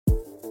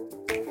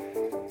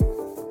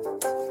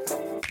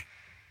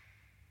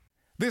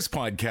This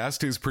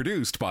podcast is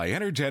produced by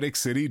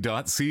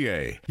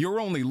energeticcity.ca, your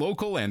only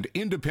local and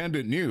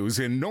independent news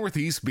in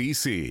Northeast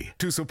BC.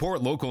 To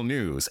support local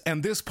news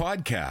and this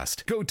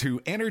podcast, go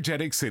to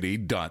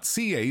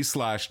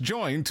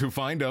energeticcity.ca/join to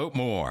find out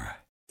more.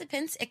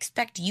 Participants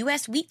expect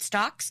U.S. wheat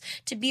stocks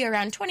to be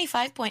around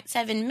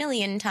 25.7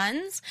 million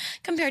tons,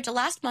 compared to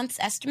last month's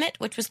estimate,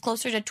 which was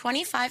closer to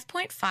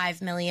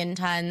 25.5 million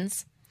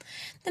tons.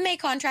 The May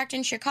contract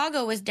in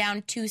Chicago was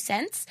down 2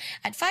 cents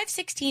at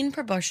 $5.16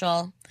 per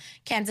bushel.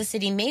 Kansas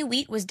City May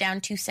wheat was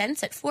down 2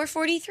 cents at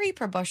 $4.43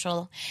 per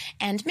bushel.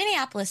 And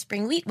Minneapolis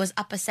spring wheat was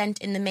up a cent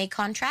in the May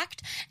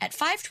contract at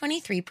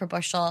 $5.23 per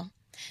bushel.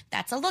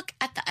 That's a look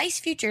at the ICE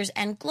futures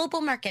and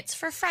global markets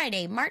for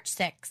Friday, March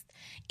 6th.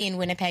 In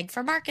Winnipeg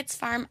for Markets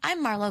Farm,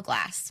 I'm Marlo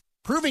Glass.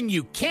 Proving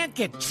you can't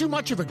get too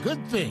much of a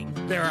good thing.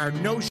 There are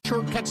no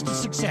shortcuts to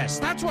success.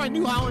 That's why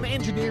New Holland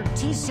engineered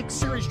T6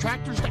 Series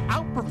tractors to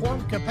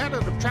outperform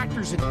competitive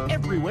tractors in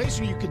every way,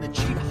 so you can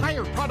achieve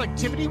higher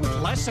productivity with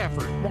less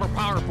effort. More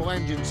powerful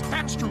engines,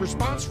 faster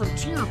response from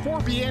Tier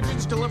 4B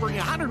engines delivering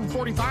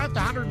 145 to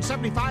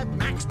 175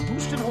 max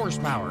boosted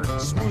horsepower.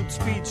 Smooth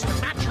speeds to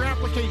match your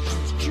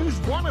applications. Choose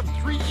one of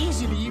 3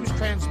 easy-to-use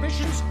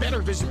transmissions.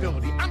 Better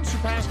visibility,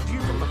 unsurpassed view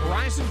from the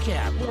Horizon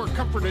cab. More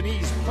comfort and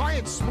ease.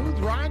 Quiet, smooth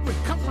ride with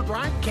Comfort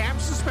Ride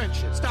cab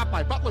suspension. Stop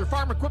by Butler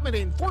Farm Equipment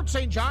in Fort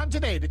St. John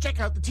today to check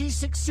out the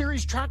T6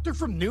 Series tractor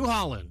from New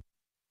Holland.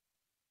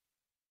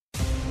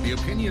 The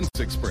opinions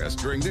expressed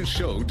during this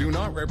show do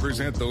not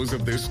represent those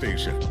of this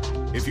station.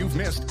 If you've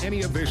missed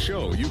any of this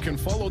show, you can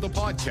follow the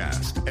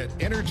podcast at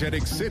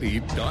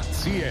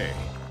energeticcity.ca.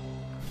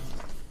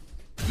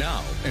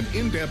 Now, an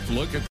in-depth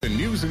look at the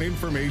news and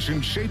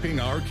information shaping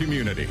our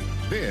community.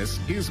 This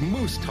is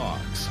Moose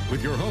Talks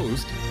with your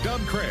host,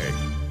 Doug Craig,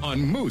 on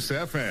Moose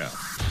FM.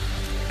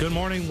 Good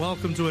morning.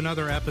 Welcome to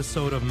another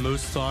episode of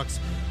Moose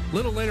Talks. A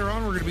little later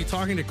on, we're going to be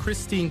talking to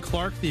Christine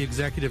Clark, the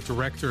Executive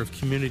Director of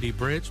Community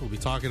Bridge. We'll be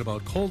talking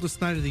about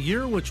coldest night of the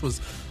year, which was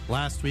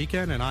last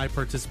weekend, and I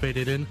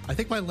participated in. I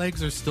think my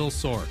legs are still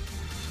sore.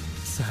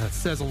 It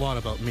says a lot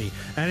about me.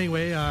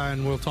 Anyway,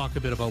 and we'll talk a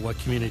bit about what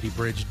Community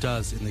Bridge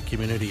does in the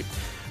community.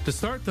 To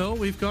start, though,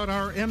 we've got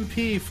our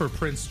MP for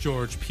Prince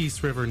George,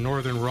 Peace River,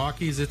 Northern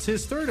Rockies. It's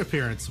his third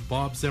appearance,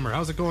 Bob Zimmer.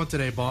 How's it going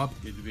today, Bob?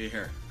 Good to be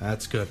here.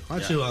 That's good. Why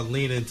don't you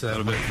lean into a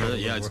little bit further?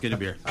 Yeah, it's good to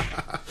be here.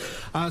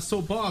 So,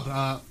 Bob,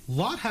 a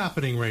lot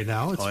happening right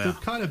now. It's been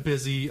kind of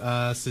busy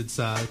since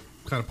kind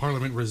of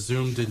Parliament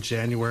resumed in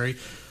January.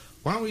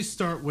 Why don't we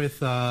start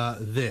with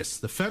this?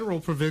 The federal,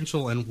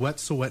 provincial, and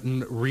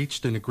Wet'suwet'en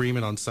reached an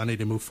agreement on Sunday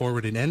to move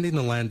forward in ending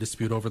the land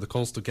dispute over the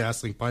Coastal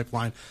GasLink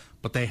pipeline,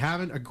 but they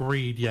haven't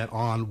agreed yet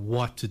on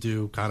what to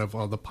do kind of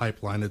on the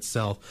pipeline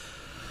itself.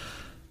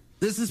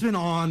 This has been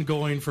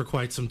ongoing for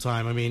quite some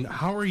time. I mean,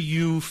 how are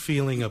you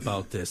feeling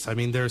about this? I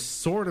mean, there's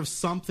sort of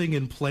something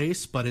in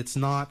place, but it's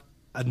not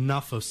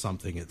enough of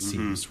something, it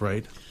seems,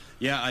 right?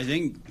 Yeah, I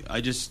think I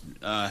just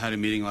had a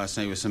meeting last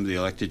night with some of the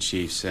elected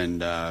chiefs and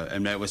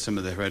met with some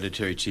of the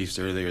hereditary chiefs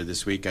earlier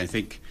this week. I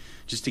think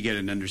just to get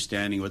an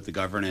understanding what the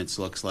governance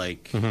looks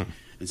like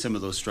and some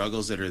of those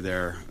struggles that are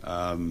there,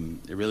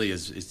 it really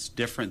is. It's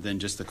different than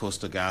just the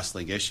Coastal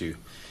GasLink issue.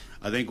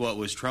 I think what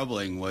was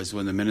troubling was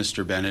when the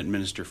Minister Bennett and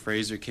Minister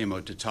Fraser came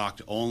out to talk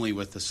only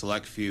with the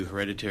select few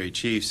hereditary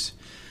chiefs.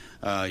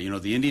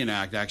 The Indian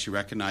Act actually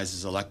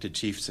recognizes elected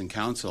chiefs and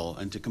council,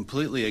 and to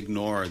completely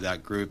ignore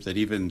that group that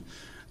even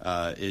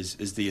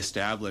is the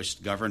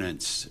established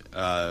governance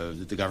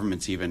that the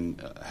government's even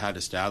had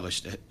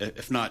established,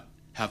 if not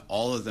have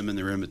all of them in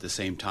the room at the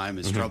same time,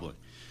 is troubling.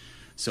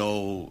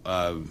 So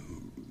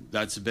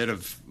that's a bit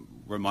of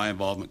where my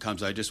involvement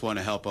comes. I just want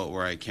to help out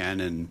where I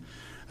can, and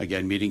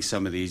again, meeting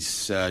some of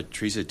these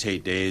Teresa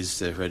Tate Days,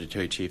 the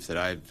hereditary chief that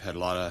I've had a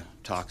lot of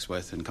talks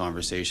with and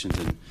conversations,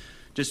 and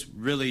just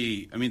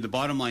really, I mean, the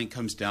bottom line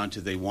comes down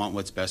to they want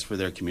what's best for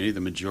their community.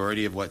 The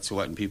majority of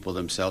Wet'suwet'en people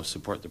themselves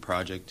support the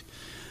project.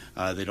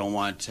 They don't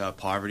want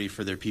poverty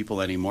for their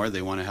people anymore.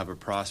 They want to have a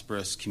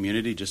prosperous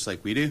community just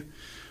like we do.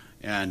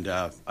 And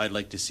I'd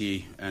like to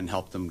see and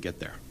help them get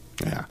there.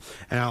 Yeah.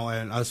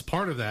 And as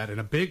part of that, and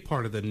a big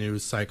part of the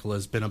news cycle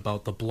has been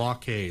about the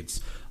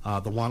blockades.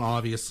 The one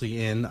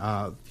obviously in,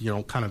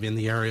 kind of in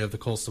the area of the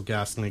Coastal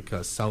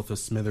GasLink, south of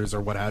Smithers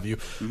or what have you,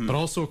 but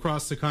also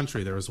across the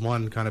country. There was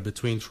one kind of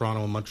between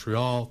Toronto and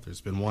Montreal.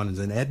 There's been one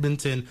in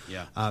Edmonton.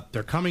 Yeah.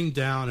 They're coming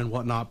down and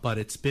whatnot, but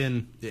it's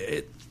been...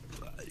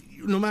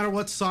 no matter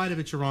what side of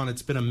it you're on,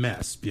 it's been a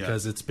mess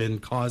because it's been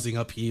causing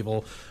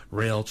upheaval,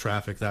 rail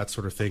traffic, that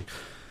sort of thing.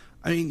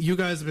 I mean, you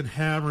guys have been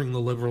hammering the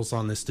Liberals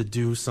on this to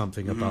do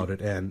something about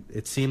it, and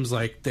it seems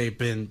like they've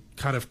been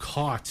kind of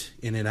caught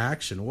in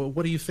inaction.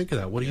 What do you think of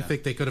that? What do you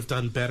think they could have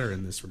done better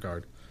in this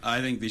regard? I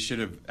think they should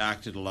have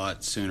acted a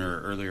lot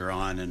sooner, earlier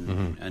on,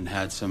 and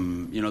had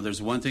some,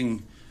 there's one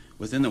thing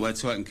within the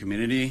Wet'suwet'en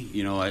community,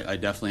 I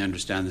definitely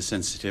understand the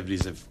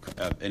sensitivities of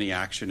any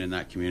action in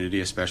that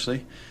community,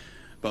 especially.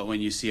 But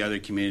when you see other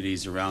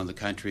communities around the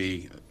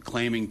country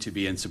claiming to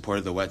be in support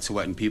of the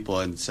Wet'suwet'en people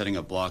and setting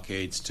up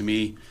blockades, to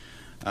me,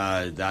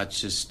 That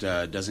just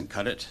doesn't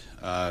cut it.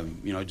 I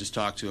just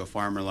talked to a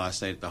farmer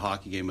last night at the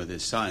hockey game with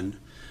his son,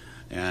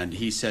 and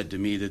he said to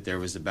me that there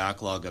was a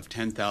backlog of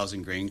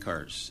 10,000 grain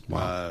cars.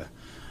 Wow.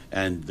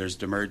 And there's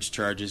demurrage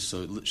charges,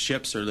 so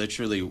ships are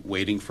literally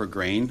waiting for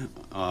grain,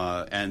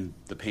 and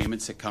the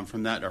payments that come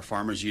from that. Our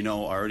farmers,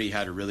 already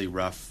had a really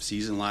rough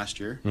season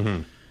last year.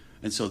 Mm-hmm.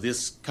 And so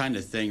this kind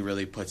of thing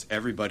really puts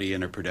everybody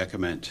in a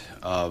predicament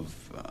of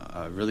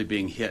really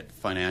being hit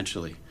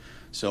financially.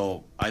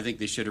 So I think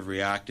they should have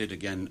reacted,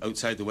 again,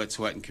 outside the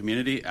Wet'suwet'en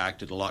community,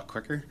 acted a lot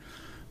quicker.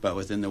 But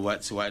within the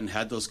Wet'suwet'en,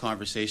 had those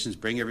conversations,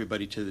 bring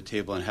everybody to the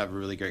table and have a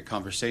really great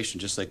conversation,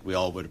 just like we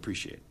all would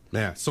appreciate.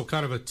 Yeah, so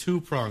kind of a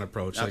two-pronged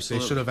approach. Absolutely.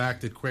 Like they should have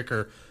acted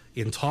quicker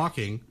in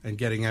talking and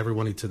getting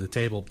everybody to the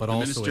table, but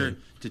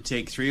to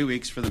take 3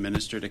 weeks for the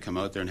minister to come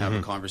out there and have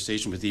a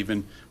conversation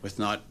with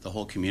not the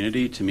whole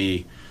community, to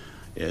me,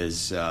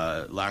 is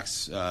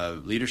lacks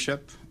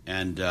leadership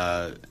and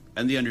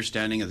the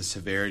understanding of the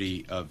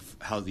severity of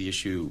how the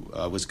issue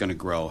was going to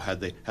grow.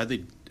 Had they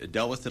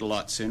dealt with it a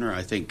lot sooner,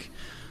 I think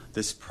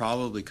this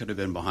probably could have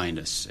been behind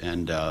us,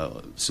 and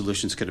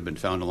solutions could have been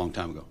found a long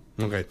time ago.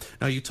 Okay.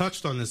 Now, you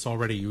touched on this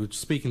already. You were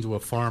speaking to a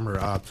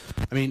farmer.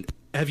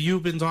 Have you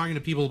been talking to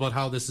people about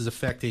how this is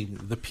affecting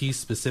the piece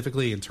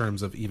specifically in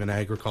terms of even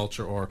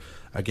agriculture or,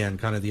 again,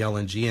 kind of the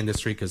LNG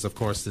industry? Because, of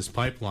course, this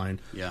pipeline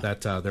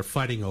that they're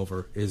fighting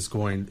over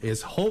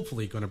is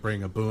hopefully going to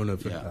bring a boon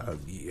of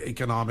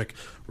economic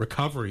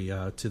recovery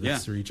to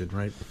this region,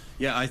 right?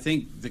 Yeah, I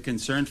think the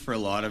concern for a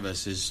lot of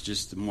us is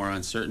just more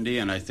uncertainty,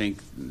 and I think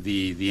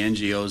the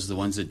NGOs, the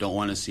ones that don't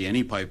want to see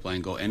any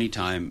pipeline go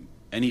anytime,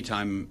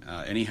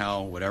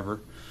 anyhow,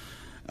 whatever,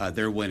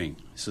 they're winning.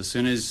 So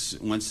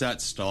once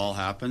that stall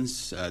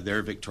happens,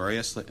 they're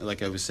victorious.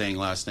 Like I was saying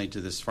last night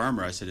to this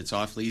farmer, I said it's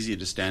awfully easy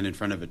to stand in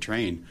front of a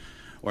train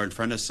or in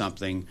front of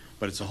something,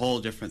 but it's a whole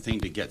different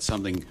thing to get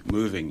something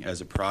moving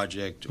as a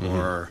project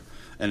or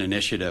an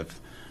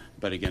initiative.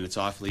 But again, it's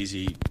awfully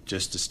easy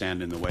just to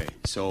stand in the way.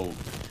 So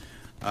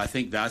I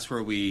think that's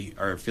where we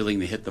are feeling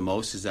the hit the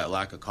most, is that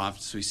lack of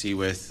confidence we see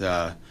with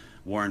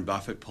Warren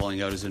Buffett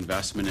pulling out his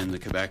investment in the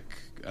Quebec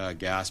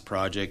gas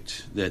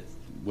project that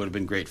would have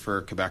been great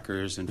for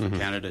Quebecers and for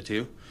Canada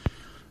too.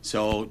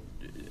 So,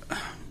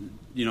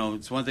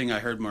 it's one thing I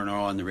heard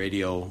Morneau on the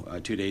radio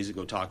 2 days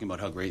ago talking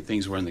about how great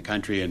things were in the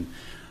country, and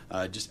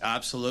just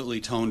absolutely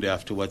tone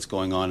deaf to what's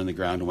going on in the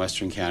ground in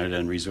Western Canada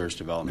and resource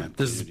development.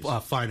 This is federal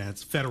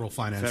finance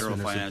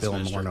minister Bill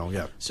Morneau.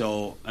 Yeah.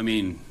 So,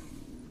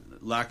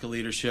 lack of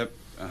leadership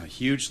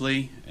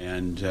hugely,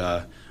 and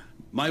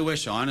my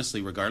wish,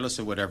 honestly, regardless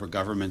of whatever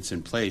government's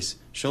in place,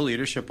 show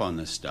leadership on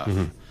this stuff.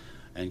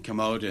 And come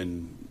out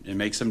and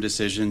make some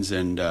decisions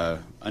and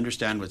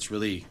understand what's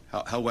really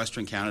how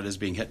Western Canada is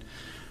being hit.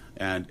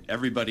 And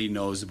everybody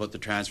knows about the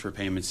transfer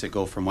payments that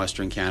go from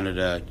Western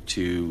Canada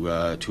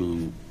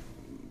to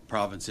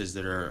provinces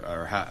that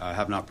are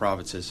have not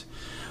provinces.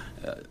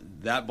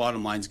 That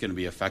bottom line is going to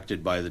be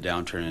affected by the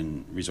downturn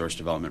in resource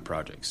development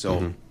projects.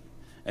 So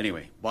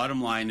anyway,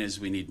 bottom line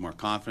is we need more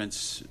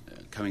confidence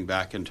coming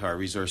back into our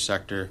resource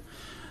sector.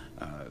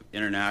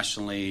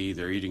 Internationally,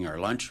 they're eating our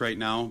lunch right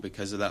now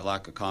because of that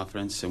lack of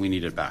confidence, and we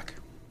need it back.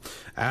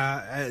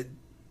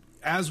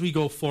 As we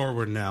go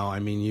forward now,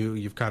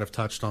 you've kind of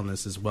touched on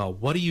this as well.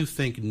 What do you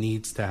think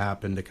needs to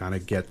happen to kind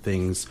of get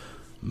things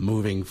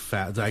moving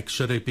fast? Like,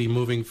 should it be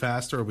moving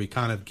faster? Or are we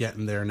kind of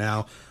getting there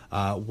now?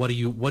 What do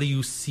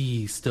you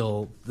see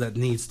still that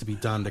needs to be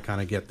done to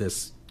kind of get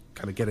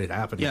it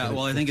happening? Yeah,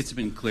 well, I think it's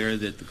been clear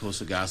that the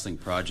Coastal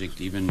GasLink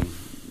project, even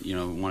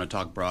want to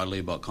talk broadly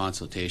about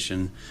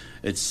consultation.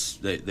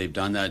 They've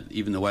done that.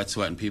 Even the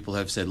Wet'suwet'en people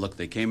have said, look,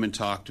 they came and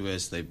talked to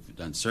us. They've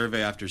done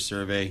survey after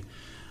survey.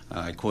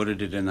 I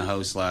quoted it in the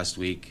House last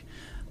week.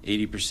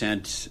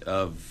 80%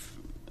 of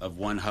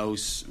one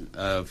house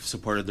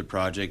supported the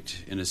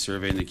project in a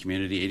survey in the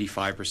community.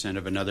 85%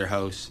 of another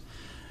house.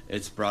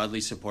 It's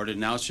broadly supported.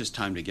 Now it's just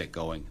time to get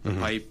going. The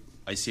pipe,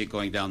 I see it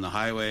going down the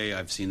highway.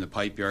 I've seen the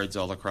pipe yards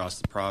all across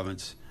the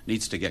province.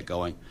 Needs to get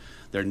going.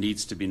 There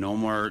needs to be no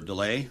more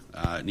delay.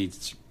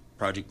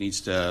 Project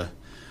needs to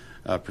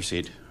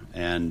proceed,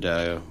 and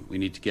we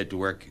need to get to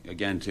work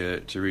again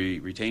to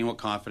retain what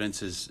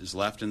confidence is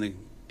left in the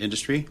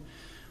industry,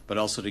 but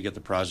also to get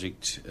the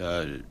project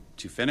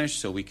to finish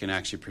so we can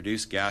actually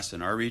produce gas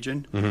in our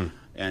region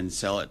and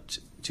sell it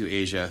to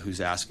Asia, who's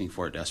asking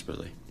for it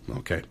desperately.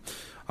 Okay.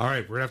 All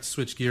right, we're going to have to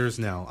switch gears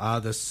now.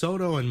 The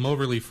Saulteaux and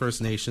Moberly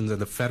First Nations and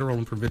the federal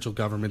and provincial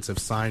governments have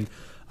signed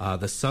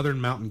the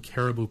Southern Mountain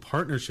Caribou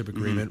Partnership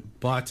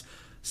Agreement, but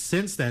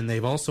since then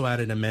they've also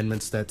added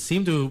amendments that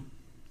seem to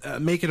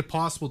make it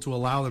possible to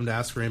allow them to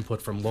ask for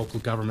input from local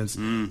governments,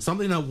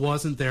 something that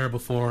wasn't there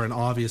before. And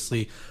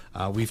obviously,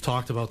 we've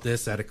talked about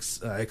this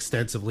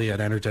extensively at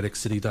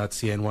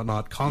energeticcity.ca and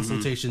whatnot.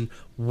 Consultation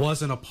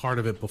wasn't a part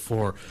of it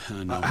before.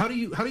 No. How do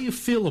you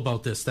feel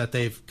about this, that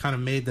they've kind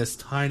of made this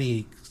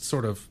tiny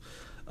sort of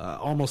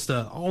almost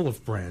a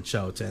olive branch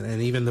out,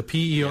 and even the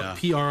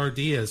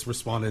PRRD has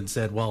responded and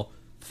said, well,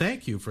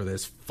 thank you for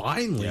this,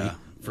 finally,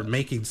 for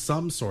making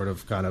some sort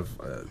of kind of,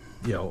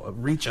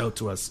 reach out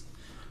to us.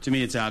 To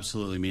me, it's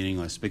absolutely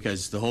meaningless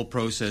because the whole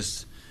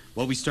process,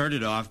 well, we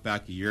started off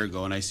back a year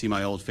ago, and I see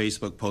my old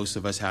Facebook posts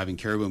of us having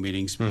caribou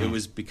meetings. Mm-hmm. It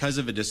was because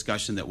of a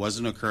discussion that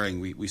wasn't occurring.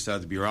 We saw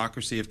the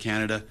bureaucracy of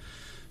Canada,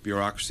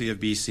 bureaucracy of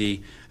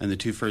BC, and the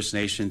two First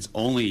Nations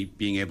only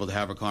being able to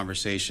have a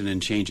conversation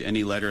and change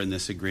any letter in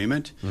this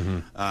agreement.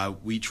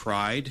 Mm-hmm. We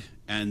tried,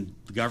 and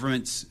the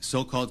government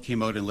so-called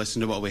came out and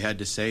listened to what we had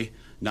to say.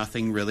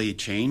 Nothing really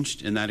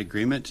changed in that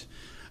agreement,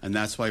 and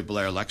that's why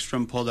Blair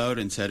Lekstrom pulled out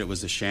and said it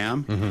was a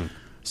sham. Mm-hmm.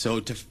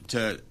 So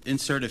to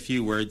insert a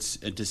few words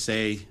and to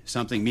say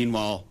something,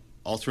 meanwhile,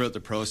 all throughout the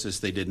process,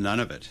 they did none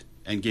of it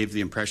and gave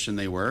the impression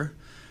they were,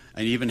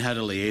 and even had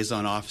a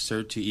liaison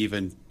officer to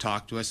even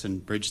talk to us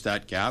and bridge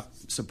that gap.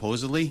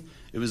 Supposedly,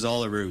 it was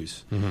all a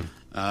ruse. Mm-hmm.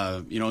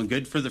 And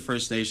good for the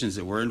First Nations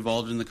that were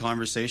involved in the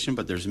conversation,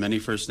 but there's many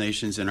First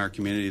Nations in our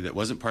community that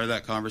wasn't part of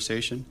that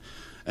conversation.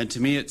 And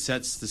to me, it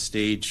sets the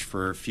stage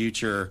for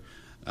future.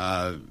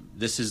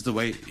 This is the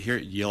way. Here,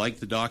 you like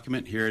the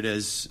document. Here it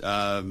is.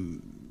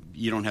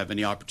 You don't have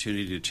any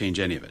opportunity to change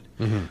any of it.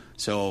 Mm-hmm.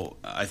 So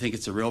I think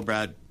it's a real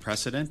bad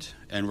precedent,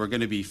 and we're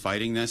going to be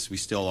fighting this. We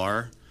still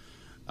are.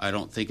 I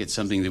don't think it's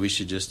something that we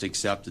should just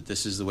accept that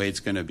this is the way it's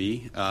going to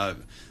be.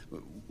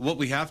 What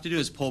we have to do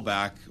is pull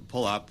up,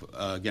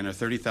 again, a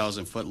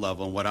 30,000-foot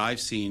level. And what I've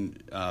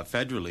seen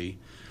federally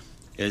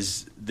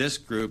is this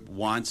group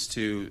wants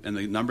to, and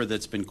the number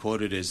that's been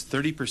quoted is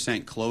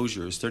 30%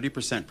 closures,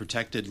 30%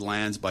 protected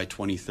lands by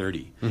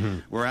 2030. Mm-hmm.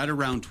 We're at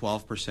around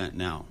 12%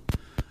 now.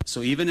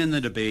 So even in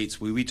the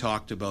debates, we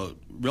talked about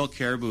real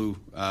caribou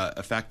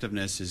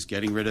effectiveness is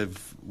getting rid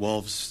of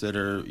wolves that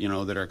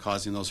are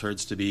causing those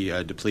herds to be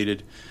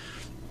depleted.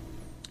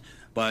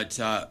 But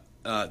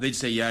they'd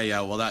say,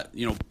 well, that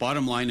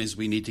bottom line is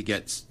we need to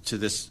get to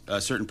this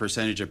certain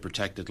percentage of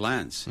protected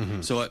lands.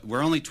 Mm-hmm. So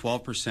we're only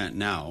 12%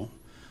 now,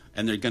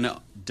 and they're going to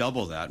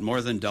double that,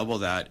 more than double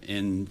that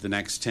in the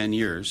next 10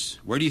 years.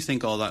 Where do you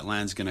think all that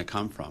land's going to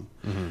come from?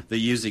 Mm-hmm. They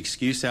use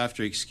excuse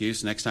after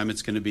excuse. Next time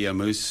it's going to be a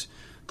moose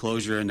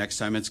closure, and next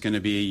time it's going to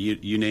be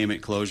you name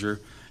it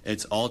closure.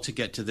 It's all to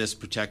get to this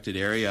protected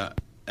area,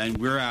 and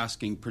we're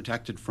asking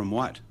protected from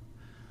what?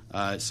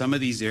 Some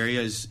of these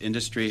areas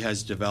industry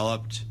has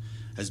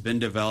been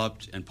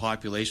developed, and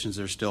populations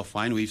are still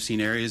fine. We've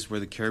seen areas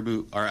where the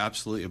caribou are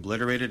absolutely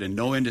obliterated and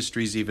no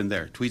industry's even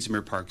there.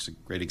 Tweedsmuir Park's a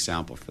great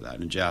example for that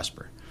in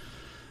Jasper.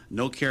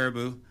 No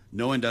caribou,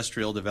 no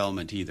industrial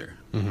development either.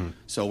 Mm-hmm.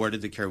 So where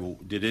did the caribou?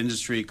 Did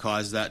industry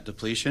cause that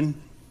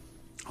depletion?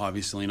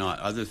 Obviously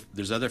not.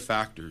 There's other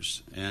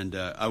factors, and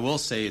I will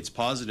say it's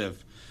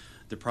positive.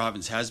 The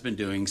province has been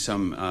doing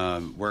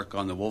some work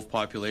on the wolf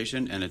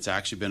population, and it's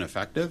actually been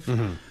effective.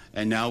 Mm-hmm.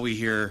 And now we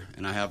hear,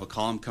 and I have a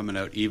column coming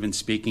out even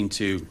speaking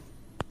to,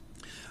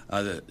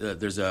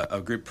 there's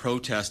a group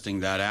protesting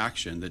that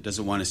action that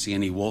doesn't want to see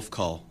any wolf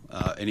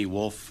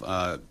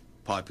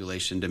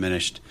population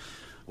diminished.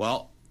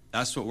 Well,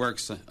 that's what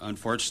works.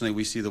 Unfortunately,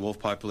 we see the wolf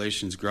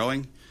populations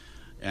growing.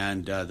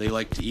 And they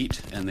like to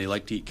eat, and they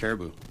like to eat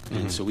caribou. Mm-hmm.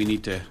 And so we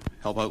need to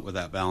help out with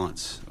that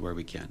balance where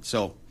we can.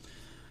 So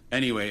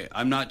anyway,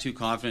 I'm not too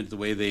confident the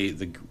way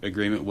the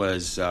agreement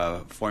was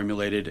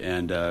formulated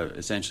and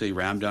essentially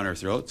rammed down our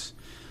throats.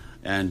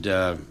 And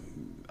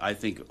I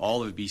think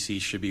all of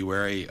BC should be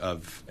wary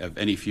of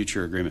any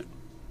future agreement.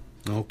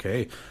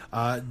 Okay.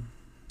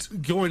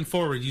 Going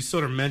forward, you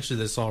sort of mentioned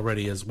this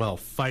already as well,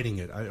 fighting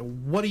it.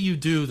 What do you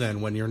do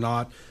then when you're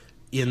not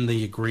in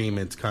the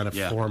agreement kind of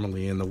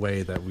formally in the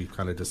way that we've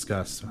kind of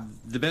discussed?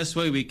 The best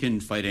way we can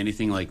fight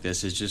anything like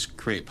this is just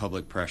create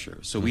public pressure.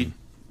 So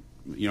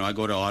I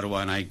go to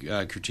Ottawa and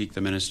I critique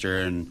the minister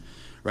and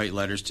write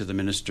letters to the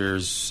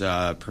ministers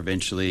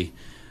provincially.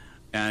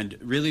 And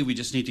really we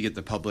just need to get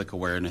the public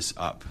awareness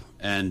up.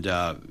 And,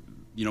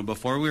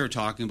 before we were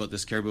talking about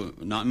this caribou,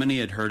 not many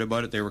had heard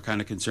about it. They were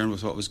kind of concerned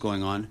with what was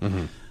going on.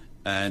 Mm-hmm.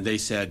 And they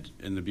said,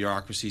 and the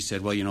bureaucracy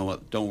said, well, you know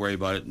what, don't worry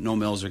about it. No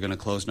mills are going to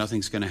close.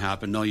 Nothing's going to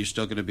happen. No, you're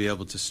still going to be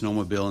able to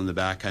snowmobile in the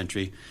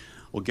backcountry.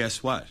 Well,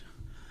 guess what?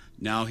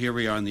 Now here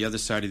we are on the other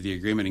side of the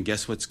agreement, and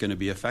guess what's going to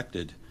be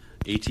affected?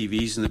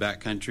 ATVs in the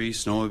backcountry,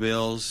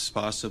 snowmobiles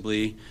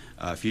possibly,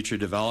 future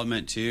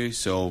development too.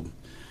 So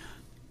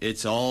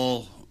it's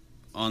all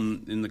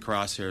in the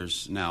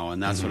crosshairs now,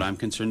 and that's what I'm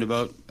concerned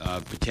about.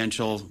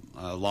 Potential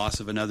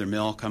loss of another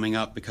mill coming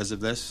up because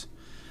of this.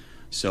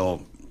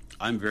 So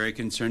I'm very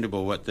concerned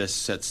about what this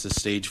sets the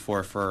stage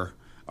for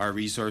our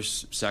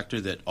resource sector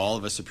that all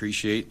of us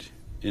appreciate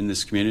in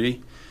this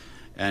community.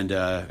 And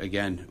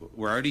again,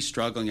 we're already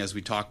struggling, as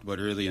we talked about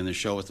earlier in the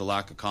show, with the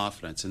lack of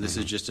confidence. And this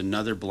is just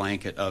another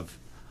blanket of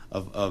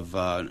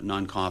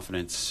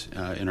non-confidence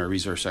in our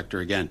resource sector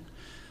again.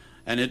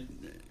 And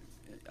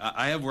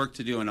I have work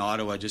to do in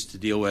Ottawa just to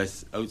deal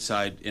with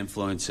outside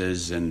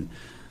influences and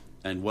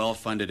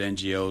well-funded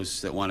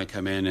NGOs that want to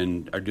come in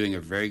and are doing a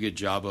very good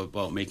job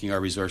about making our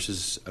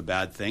resources a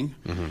bad thing.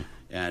 Mm-hmm.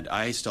 And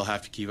I still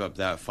have to keep up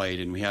that fight,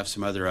 and we have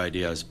some other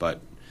ideas,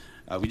 but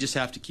we just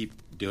have to keep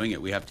doing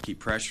it. We have to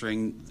keep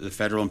pressuring the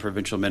federal and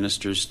provincial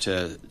ministers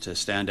to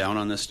stand down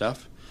on this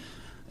stuff.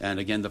 And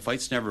again, the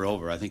fight's never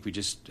over. I think we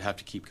just have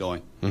to keep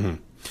going. Mm-hmm.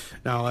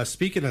 Now,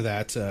 speaking of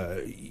that,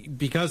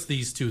 because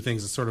these two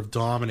things have sort of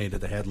dominated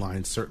the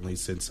headlines, certainly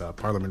since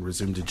Parliament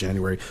resumed in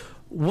January,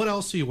 what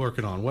else are you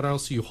working on? What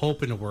else are you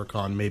hoping to work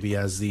on maybe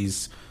as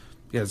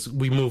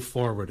we move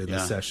forward in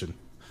the session?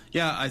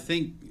 Yeah, I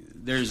think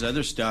there's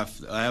other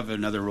stuff. I have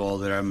another role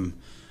that I'm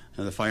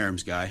the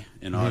firearms guy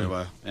in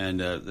Ottawa, and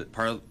the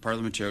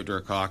Parliamentary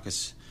Outdoor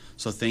Caucus.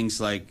 So things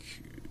like,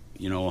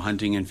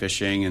 hunting and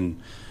fishing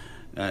and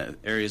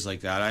areas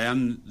like that. I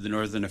am the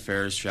Northern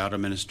Affairs Shadow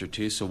Minister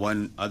too, so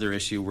one other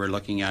issue we're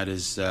looking at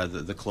is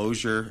the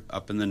closure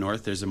up in the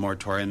north. There's a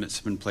moratorium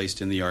that's been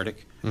placed in the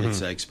Arctic. Mm-hmm.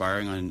 It's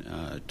expiring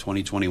on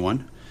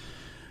 2021.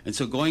 And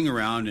so going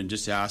around and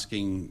just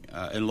asking,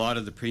 and a lot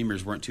of the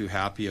premiers weren't too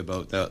happy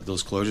about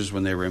those closures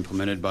when they were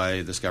implemented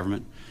by this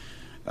government,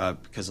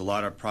 because a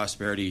lot of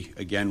prosperity,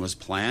 again, was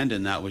planned,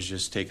 and that was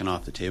just taken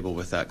off the table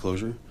with that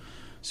closure.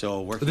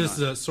 So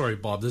sorry,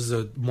 Bob. This is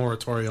a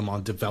moratorium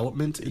on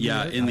development.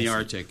 In the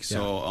Arctic,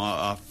 so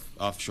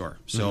offshore.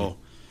 So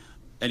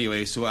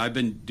anyway, so I've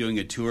been doing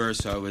a tour.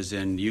 So I was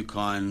in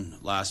Yukon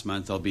last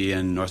month. I'll be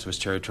in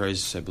Northwest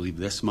Territories, I believe,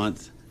 next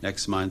month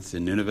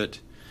in Nunavut,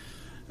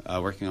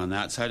 working on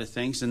that side of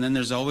things. And then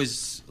there's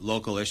always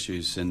local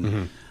issues,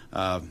 and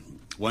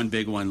one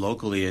big one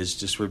locally is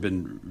just we've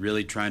been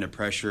really trying to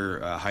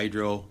pressure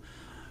hydro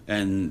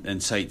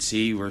and Site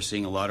C. We're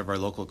seeing a lot of our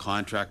local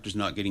contractors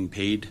not getting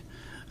paid.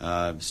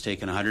 It's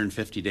taken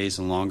 150 days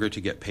and longer to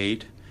get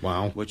paid.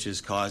 Wow. Which is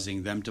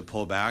causing them to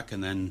pull back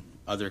and then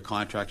other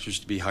contractors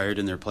to be hired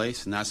in their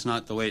place. And that's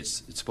not the way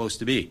it's supposed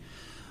to be.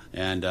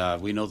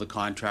 And we know the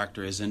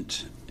contractor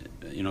isn't,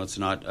 it's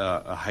not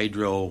a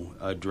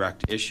hydro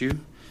direct issue.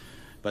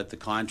 But the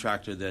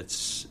contractor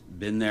that's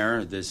been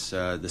there, the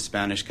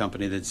Spanish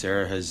company that's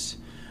there, it's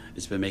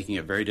been making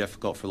it very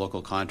difficult for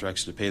local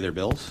contractors to pay their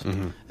bills,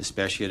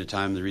 especially at a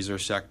time the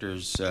resource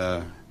sector's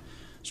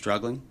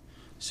struggling.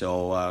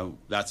 So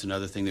that's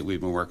another thing that we've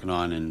been working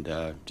on,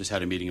 and just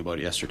had a meeting about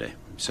it yesterday.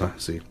 So I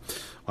see.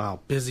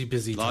 Wow, busy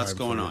lots time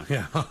going on.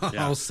 Yeah,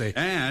 I'll say.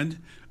 And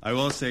I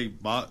will say,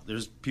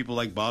 there's people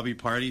like Bobby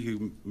Party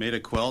who made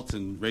a quilt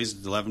and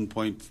raised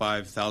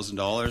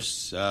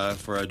 $11,500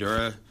 for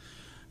Adura,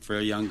 for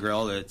a young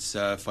girl that's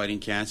fighting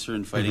cancer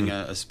and fighting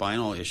a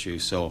spinal issue.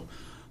 So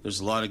there's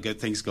a lot of good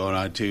things going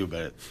on too,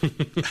 but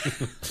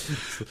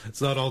it's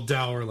not all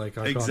dour like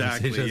our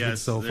exactly. conversation has been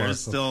so far.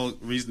 There's still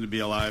reason to be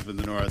alive in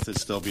the north. It's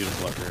still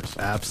beautiful up here. So.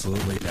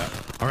 Absolutely. Yeah.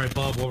 All right,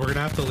 Bob. Well, we're gonna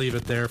have to leave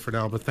it there for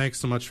now. But thanks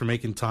so much for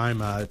taking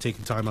time out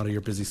of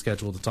your busy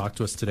schedule to talk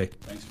to us today.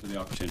 Thanks for the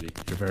opportunity.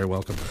 You're very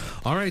welcome.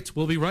 All right,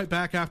 we'll be right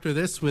back after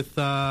this with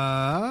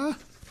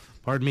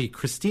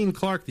Christine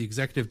Clark, the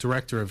Executive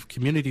Director of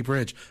Community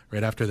Bridge,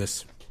 right after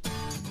this.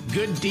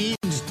 Good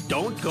deeds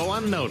don't go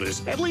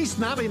unnoticed, at least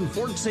not in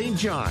Fort St.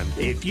 John.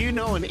 If you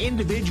know an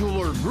individual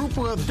or group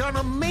who have done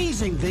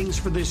amazing things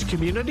for this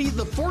community,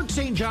 the Fort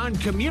St. John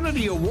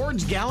Community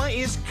Awards Gala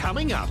is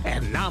coming up,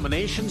 and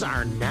nominations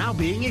are now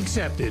being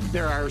accepted.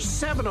 There are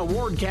 7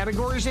 award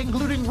categories,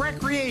 including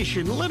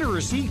Recreation,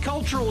 Literacy,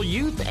 Cultural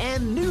Youth,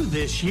 and new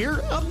this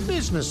year, a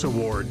Business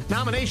Award.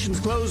 Nominations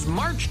close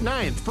March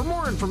 9th. For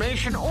more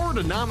information or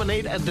to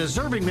nominate a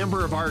deserving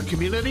member of our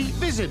community,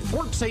 visit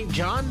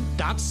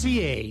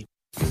fortstjohn.ca.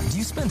 Do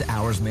you spend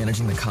hours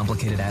managing the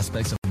complicated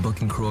aspects of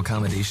booking crew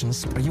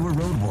accommodations? Are you a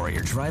road warrior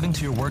driving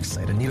to your work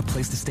site and need a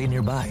place to stay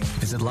nearby?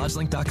 Visit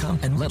LodgeLink.com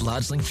and let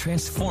LodgeLink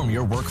transform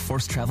your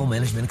workforce travel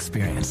management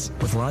experience.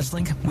 With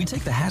LodgeLink, we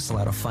take the hassle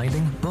out of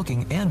finding,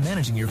 booking, and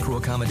managing your crew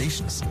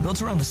accommodations.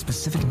 Built around the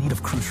specific need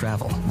of crew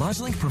travel,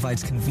 LodgeLink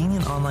provides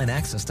convenient online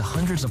access to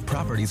hundreds of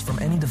properties from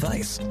any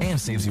device and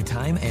saves you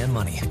time and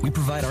money. We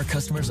provide our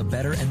customers a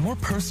better and more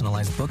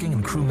personalized booking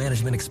and crew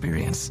management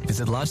experience.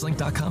 Visit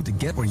LodgeLink.com to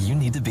get where you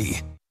need to be.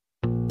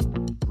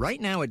 Right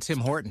now at Tim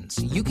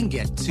Hortons, you can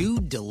get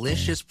 2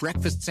 delicious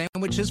breakfast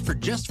sandwiches for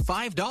just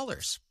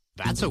 $5.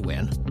 That's a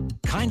win.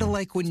 Kind of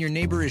like when your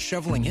neighbor is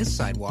shoveling his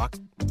sidewalk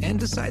and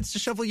decides to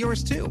shovel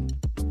yours too.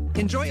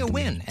 Enjoy a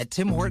win at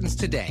Tim Hortons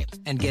today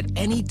and get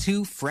any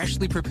 2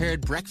 freshly prepared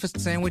breakfast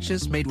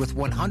sandwiches made with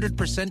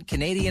 100%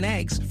 Canadian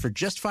eggs for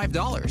just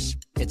 $5.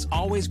 It's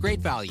always great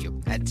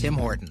value at Tim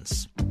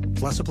Hortons.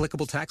 Plus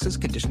applicable taxes,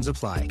 conditions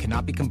apply.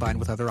 Cannot be combined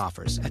with other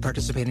offers at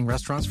participating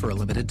restaurants for a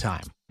limited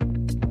time.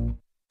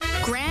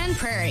 Grand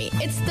Prairie.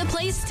 It's the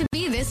place to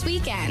be this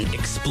weekend.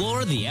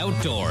 Explore the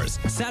outdoors.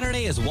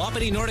 Saturday is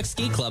Wapiti Nordic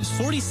Ski Club's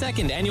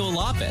 42nd annual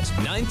Lopit.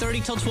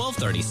 9:30 till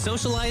 12:30.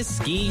 Socialize,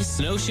 ski,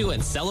 snowshoe,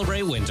 and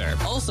celebrate winter.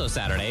 Also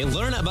Saturday,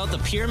 learn about the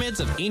pyramids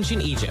of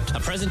ancient Egypt. A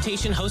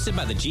presentation hosted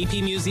by the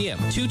GP Museum.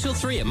 2 till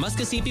 3 at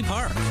Muskosipi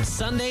Park.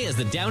 Sunday is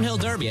the Downhill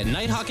Derby at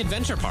Nighthawk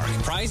Adventure Park.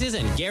 Prizes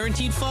and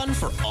guaranteed fun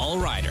for all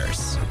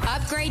riders.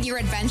 Upgrade your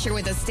adventure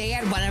with a stay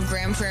at one of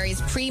Grand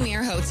Prairie's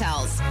premier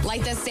hotels,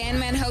 like the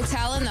Sandman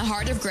Hotel in the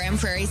heart of Grand Grand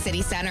Prairie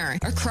City Centre,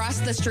 across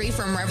the street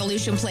from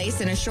Revolution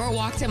Place and a short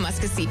walk to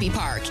Muskosipi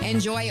Park.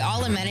 Enjoy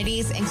all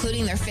amenities,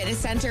 including their fitness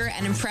center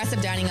and impressive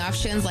dining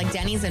options like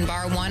Denny's and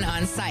Bar One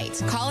on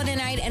site. Call it a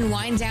night and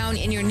wind down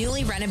in your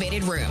newly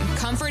renovated room.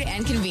 Comfort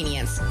and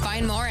convenience.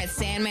 Find more at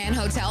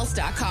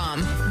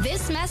sandmanhotels.com.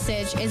 This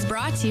message is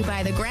brought to you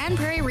by the Grand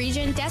Prairie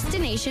Region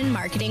Destination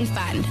Marketing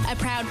Fund, a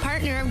proud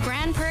partner of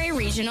Grand Prairie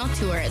Regional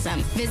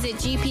Tourism. Visit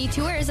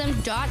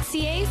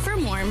gptourism.ca for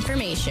more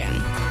information.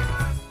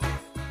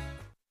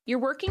 You're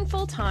working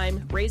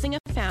full-time, raising a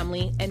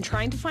family, and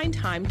trying to find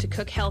time to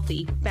cook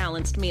healthy,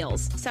 balanced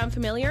meals. Sound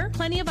familiar?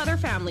 Plenty of other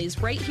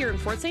families right here in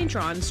Fort St.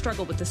 John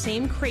struggle with the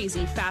same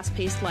crazy,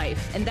 fast-paced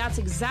life. And that's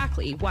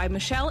exactly why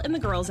Michelle and the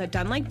girls at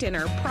Done Like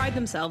Dinner pride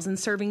themselves in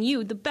serving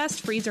you the best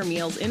freezer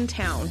meals in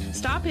town.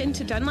 Stop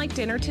into Done Like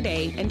Dinner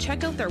today and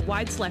check out their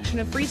wide selection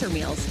of freezer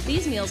meals.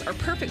 These meals are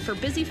perfect for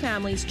busy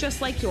families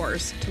just like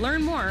yours. To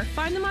learn more,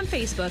 find them on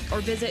Facebook or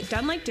visit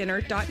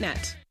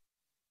doneLikeDinner.net.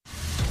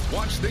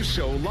 Watch this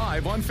show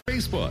live on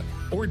Facebook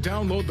or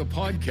download the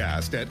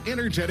podcast at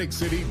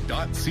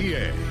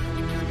energeticcity.ca.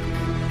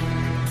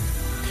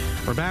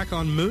 We're back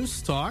on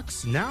Moose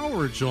Talks. Now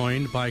we're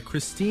joined by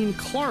Christine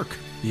Clark,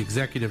 the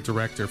Executive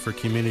Director for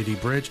Community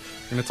Bridge.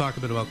 We're going to talk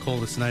a bit about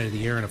coldest night of the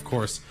year and, of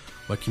course,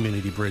 what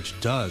Community Bridge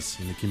does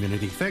in the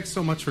community. Thanks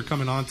so much for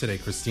coming on today,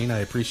 Christine. I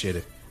appreciate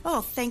it.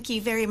 Oh, thank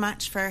you very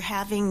much for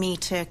having me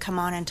to come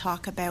on and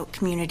talk about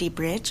Community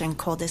Bridge and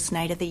coldest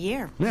night of the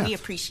year. Yeah. We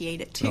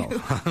appreciate it, too.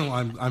 Oh,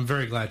 I'm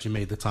very glad you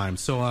made the time.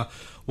 So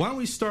why don't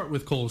we start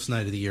with coldest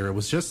night of the year? It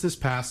was just this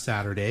past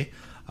Saturday.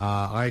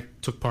 I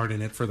took part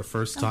in it for the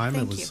first time.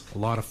 It was a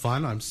lot of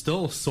fun. I'm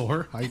still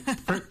sore.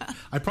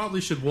 I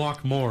probably should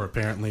walk more,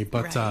 apparently,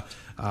 but right.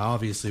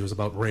 Obviously it was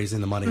about raising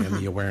the money and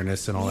the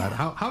awareness and all that.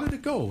 How did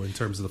it go in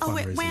terms of the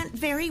fundraising? It went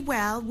very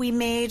well. We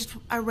made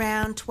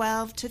around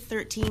 $12,000 to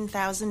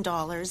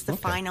 $13,000. The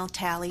final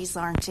tallies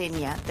aren't in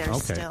yet. They're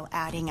still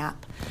adding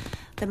up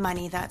the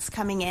money that's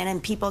coming in,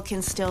 and people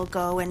can still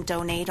go and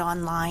donate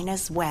online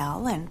as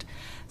well. And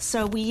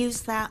so we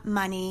use that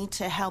money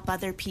to help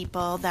other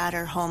people that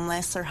are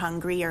homeless or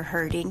hungry or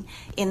hurting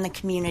in the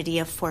community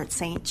of Fort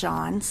St.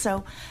 John.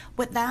 So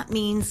what that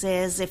means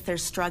is if they're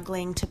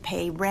struggling to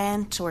pay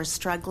rent or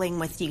struggling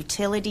with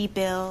utility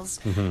bills,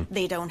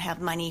 they don't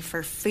have money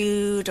for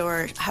food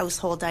or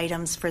household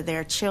items for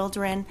their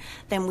children,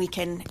 then we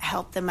can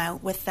help them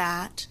out with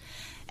that.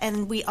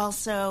 And we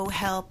also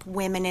help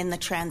women in the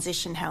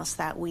transition house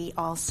that we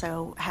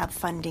also have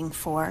funding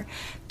for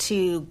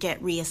to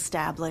get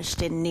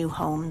reestablished in new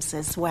homes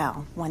as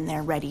well when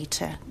they're ready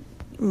to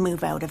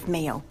move out of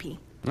Mayope.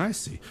 I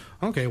see.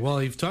 Okay,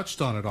 well, you've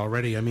touched on it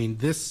already. I mean,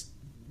 this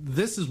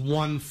is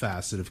one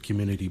facet of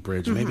Community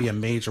Bridge, maybe a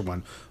major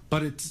one,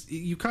 but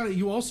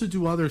you also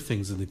do other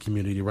things in the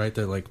community, right?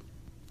 That like,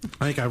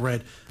 I think I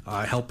read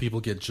help people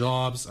get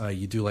jobs.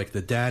 You do like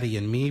the Daddy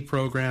and Me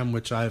program,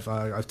 which I've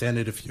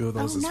attended a few of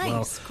those as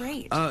well.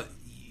 Great.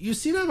 You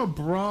seem to have a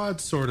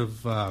broad sort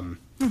of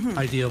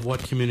idea of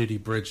what Community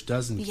Bridge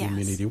does in the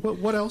community.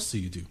 What else do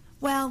you do?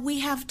 Well, we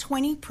have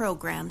 20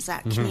 programs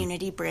at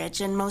Community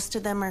Bridge, and most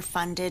of them are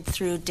funded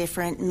through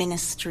different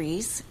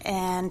ministries.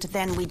 And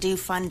then we do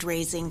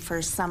fundraising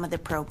for some of the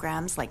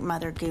programs, like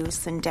Mother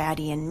Goose and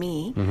Daddy and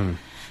Me.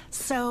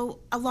 So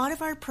a lot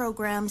of our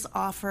programs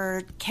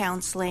offer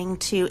counseling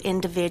to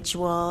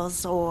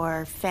individuals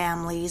or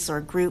families or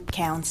group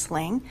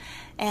counseling,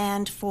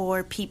 and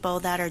for people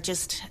that are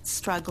just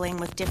struggling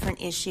with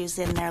different issues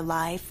in their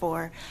life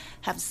or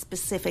have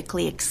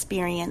specifically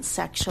experienced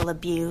sexual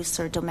abuse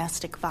or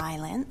domestic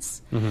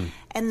violence.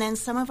 And then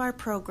some of our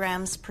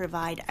programs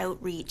provide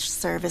outreach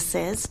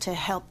services to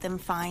help them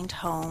find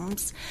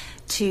homes,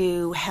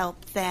 to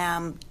help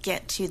them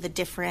get to the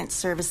different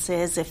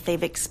services if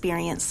they've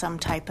experienced some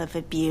type of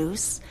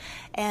abuse,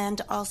 and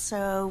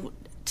also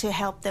to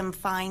help them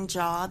find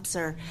jobs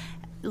or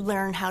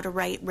learn how to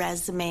write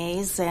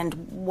resumes and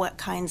what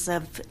kinds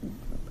of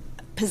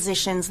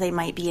positions they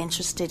might be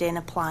interested in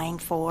applying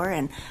for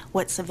and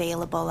what's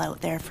available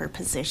out there for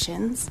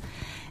positions.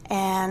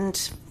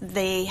 And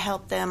they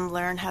help them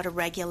learn how to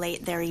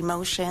regulate their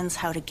emotions,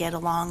 how to get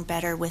along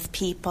better with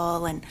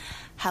people, and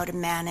how to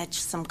manage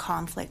some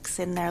conflicts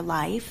in their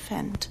life.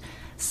 And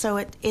so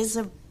it is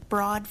a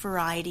broad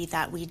variety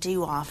that we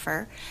do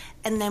offer.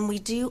 And then we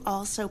do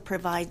also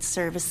provide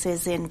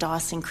services in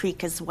Dawson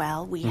Creek as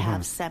well. We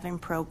have 7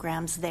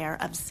 programs there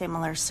of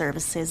similar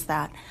services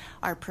that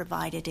are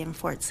provided in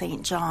Fort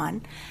St.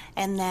 John.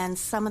 And then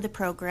some of the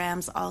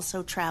programs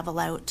also travel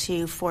out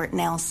to Fort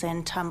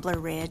Nelson, Tumbler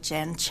Ridge,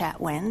 and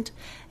Chetwynd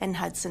and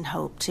Hudson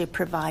Hope to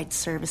provide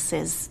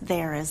services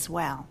there as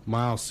well.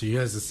 Wow, so you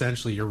guys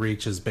essentially, your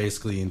reach is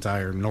basically the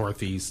entire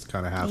northeast,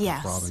 kind of half the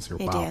province here.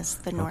 Yes, it is,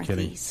 the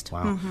northeast.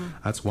 Wow,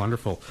 that's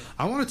wonderful.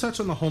 I want to touch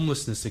on the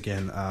homelessness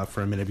again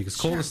for a minute, because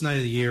coldest night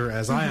of the year,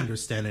 as I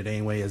understand it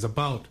anyway, is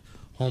about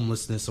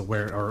homelessness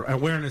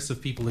awareness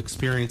of people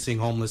experiencing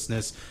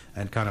homelessness,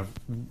 and kind of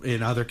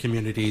in other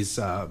communities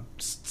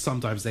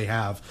sometimes they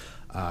have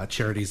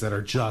charities that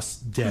are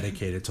just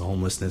dedicated to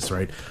homelessness,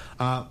 right?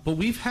 But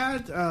we've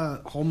had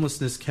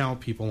homelessness count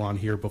people on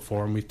here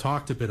before, and we've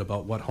talked a bit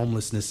about what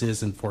homelessness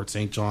is in Fort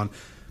St. John.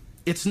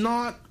 It's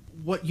not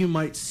what you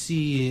might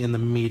see in the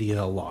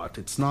media a lot.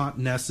 It's not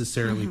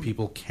necessarily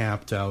people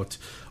camped out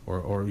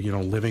or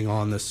living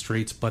on the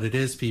streets, but it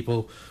is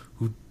people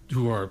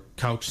who are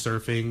couch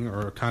surfing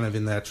or kind of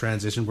in that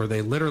transition where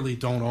they literally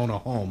don't own a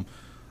home.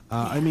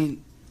 I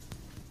mean,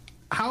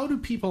 how do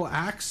people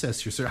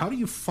access your service? How do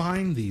you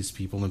find these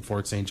people in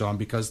Fort St. John?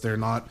 Because they're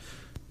not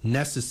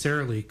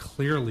necessarily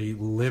clearly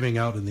living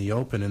out in the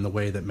open in the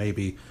way that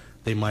maybe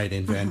they might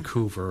in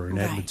Vancouver or in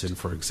Edmonton,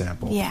 for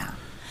example. Yeah.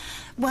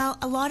 Well,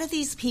 a lot of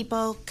these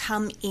people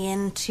come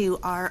into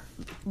our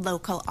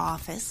local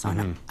office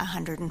on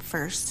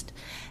 101st,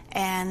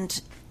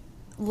 and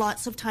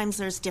lots of times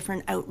there's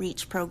different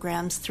outreach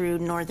programs through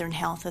Northern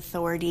Health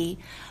Authority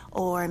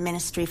or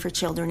Ministry for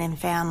Children and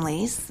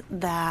Families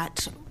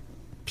that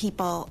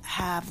people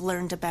have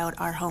learned about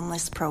our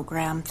homeless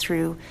program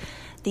through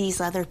these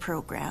other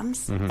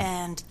programs,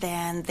 and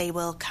then they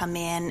will come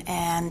in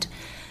and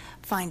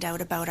find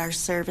out about our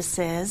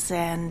services,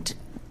 and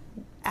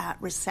at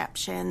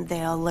reception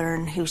they'll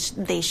learn who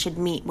they should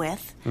meet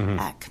with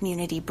at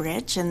Community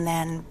Bridge, and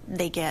then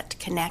they get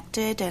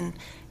connected and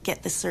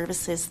get the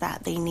services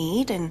that they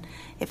need. And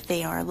if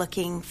they are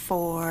looking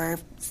for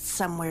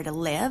somewhere to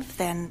live,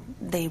 then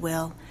they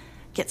will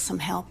get some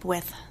help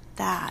with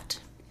that.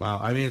 Wow.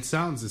 I mean, it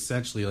sounds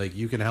essentially like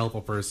you can help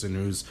a person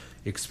who's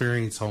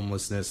experienced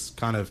homelessness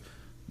kind of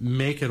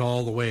make it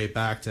all the way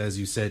back to, as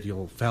you said,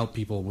 you'll help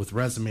people with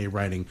resume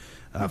writing,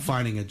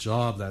 finding a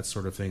job, that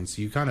sort of thing.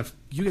 So you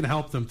can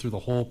help them through the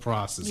whole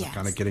process of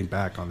kind of getting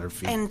back on their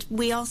feet. And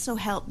we also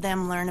help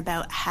them learn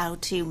about how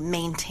to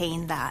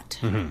maintain that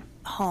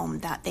home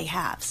that they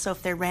have. So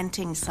if they're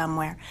renting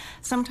somewhere,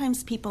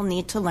 sometimes people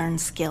need to learn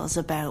skills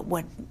about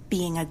what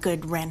being a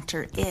good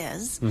renter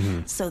is,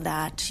 so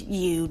that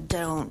you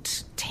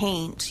don't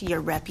taint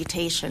your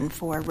reputation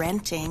for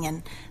renting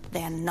and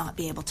then not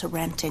be able to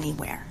rent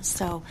anywhere.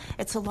 So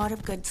it's a lot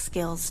of good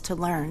skills to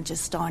learn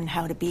just on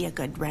how to be a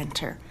good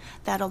renter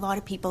that a lot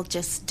of people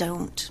just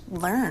don't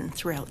learn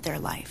throughout their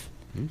life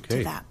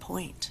to that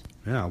point.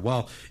 Yeah,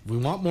 well, if we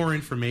want more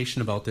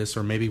information about this,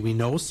 or maybe we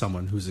know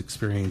someone who's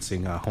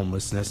experiencing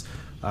homelessness,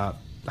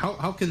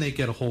 how can they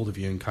get a hold of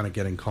you and kind of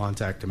get in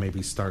contact to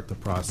maybe start the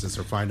process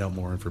or find out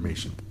more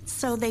information?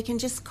 So they can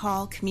just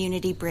call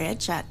Community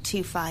Bridge at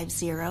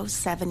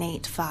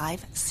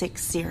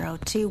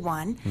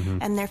 250-785-6021,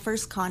 and their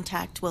first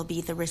contact will be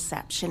the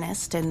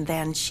receptionist, and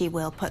then she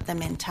will put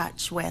them in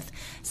touch with,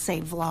 say,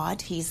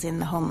 Vlad, he's in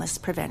the Homeless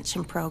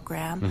Prevention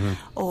Program,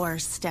 or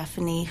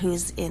Stephanie,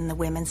 who's in the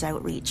Women's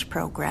Outreach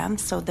Program.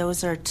 So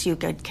those are two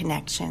good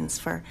connections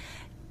for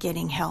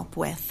getting help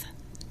with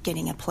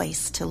getting a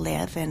place to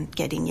live and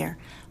getting your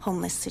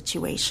homeless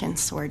situation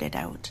sorted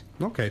out.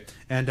 Okay.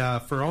 And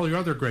for all your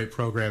other great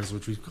programs,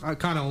 which we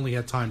kind of only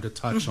had time to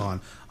touch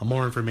on,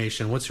 more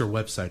information, what's your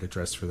website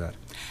address for that?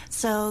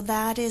 So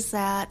that is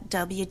at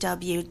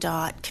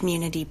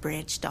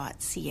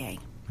www.communitybridge.ca.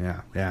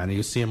 Yeah, and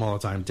you see them all the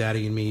time.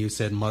 Daddy and Me, you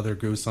said, Mother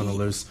Goose on the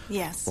Loose.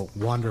 Yes. Well,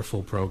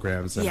 wonderful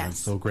programs, and I'm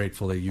so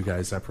grateful that you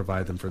guys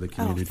provide them for the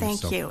community. Oh,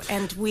 thank you.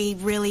 And we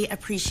really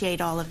appreciate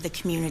all of the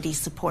community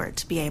support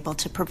to be able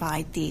to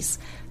provide these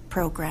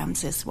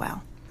programs as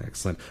well.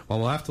 Excellent. Well,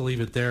 we'll have to leave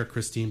it there,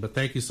 Christine, but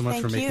thank you so much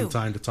for making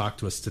time to talk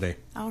to us today.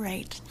 All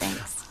right,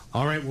 thanks.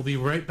 All right, we'll be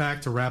right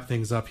back to wrap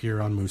things up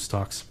here on Moose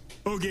Talks.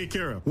 Okay,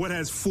 Kara, what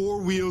has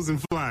 4 wheels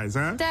and flies,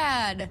 huh?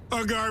 Dad.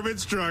 A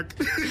garbage truck.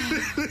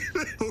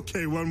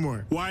 Okay, one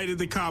more. Why did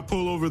the cop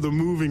pull over the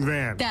moving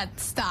van? Dad,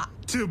 stop.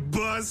 To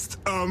bust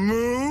a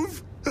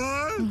move?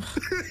 Huh?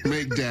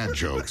 Make dad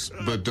jokes,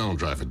 but don't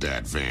drive a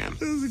dad van.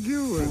 That's a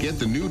good one. Get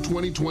the new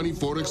 2020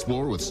 Ford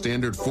Explorer with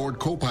standard Ford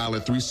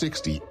Copilot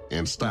 360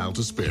 and style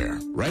to spare.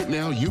 Right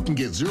now, you can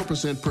get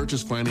 0%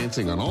 purchase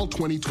financing on all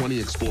 2020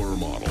 Explorer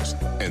models.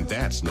 And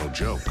that's no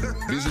joke.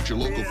 Visit your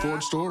local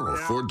Ford store or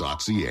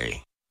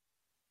Ford.ca.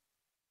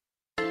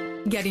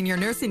 Getting your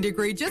nursing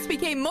degree just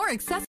became more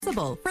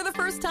accessible. For the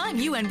first time,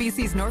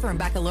 UNBC's Northern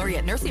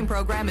Baccalaureate Nursing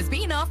Program is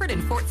being offered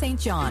in Fort St.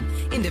 John.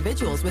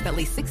 Individuals with at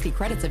least 60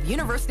 credits of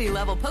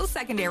university-level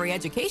post-secondary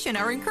education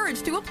are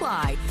encouraged to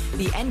apply.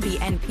 The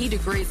NBNP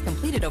degree is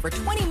completed over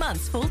 20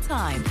 months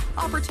full-time.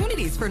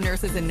 Opportunities for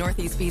nurses in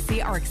Northeast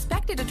BC are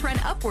expected to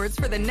trend upwards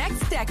for the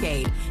next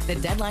decade. The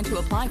deadline to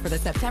apply for the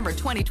September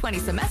 2020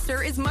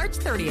 semester is March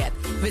 30th.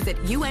 Visit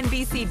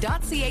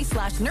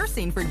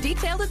unbc.ca/nursing for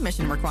detailed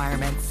admission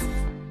requirements.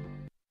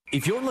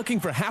 If you're looking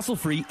for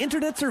hassle-free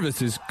internet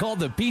services, call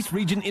the Peace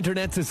Region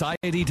Internet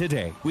Society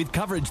today. With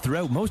coverage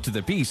throughout most of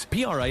the Peace,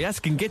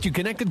 PRIS can get you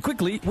connected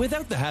quickly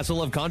without the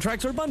hassle of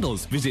contracts or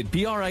bundles. Visit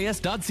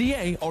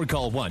PRIS.ca or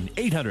call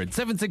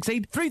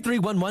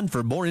 1-800-768-3311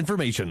 for more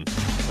information.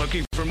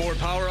 Looking for more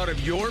power out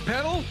of your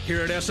pedal? Here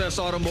at SS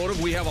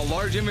Automotive, we have a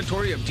large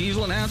inventory of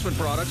diesel enhancement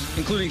products,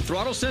 including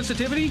throttle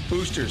sensitivity,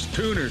 boosters,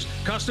 tuners,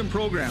 custom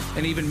programs,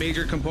 and even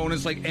major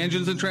components like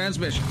engines and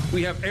transmission.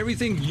 We have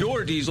everything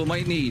your diesel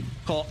might need.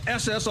 Call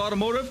SS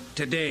Automotive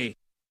today.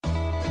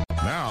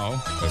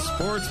 Now, a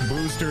Sports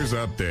Boosters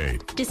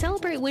update. To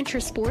celebrate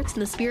winter sports in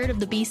the spirit of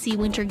the BC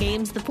Winter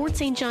Games, the Fort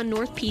St. John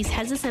North Peace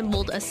has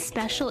assembled a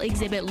special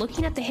exhibit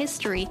looking at the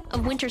history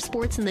of winter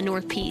sports in the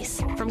North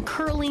Peace. From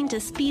curling to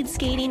speed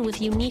skating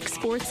with unique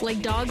sports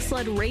like dog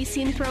sled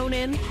racing thrown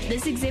in,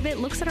 this exhibit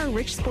looks at our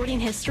rich sporting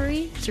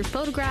history through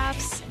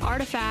photographs,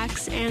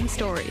 artifacts, and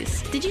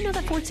stories. Did you know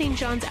that Fort St.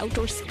 John's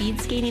outdoor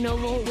speed skating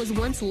oval was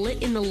once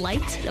lit in the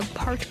light of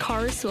parked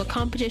cars so a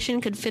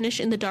competition could finish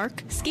in the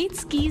dark? Skate,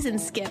 skis,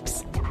 and skips.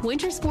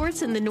 Winter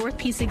sports in the North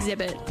Peace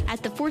exhibit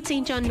at the Fort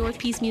St. John North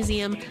Peace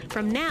Museum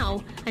from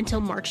now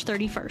until March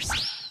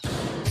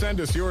 31st.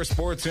 Send us your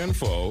sports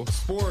info,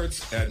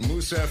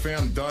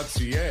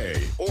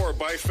 sports@moosefm.ca, or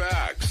by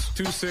fax,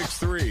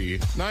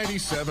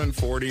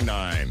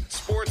 263-9749.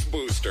 Sports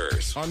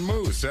Boosters on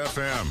Moose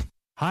FM.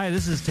 Hi,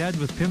 this is Ted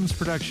with PIMS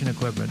Production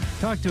Equipment.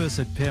 Talk to us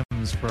at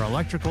PIMS for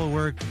electrical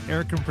work,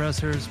 air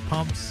compressors,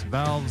 pumps,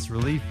 valves,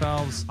 relief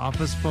valves,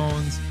 office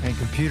phones, and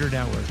computer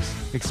networks.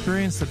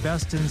 Experience the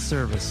best in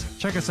service.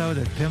 Check us out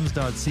at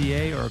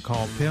PIMS.ca or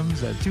call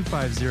PIMS at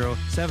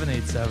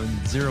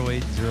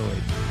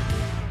 250-787-0808.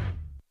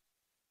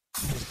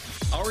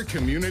 Our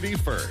community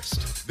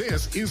first.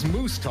 This is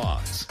Moose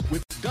Talks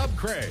with Dub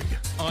Craig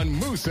on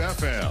Moose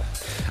FM.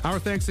 Our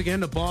thanks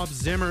again to Bob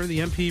Zimmer,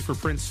 the MP for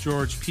Prince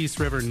George, Peace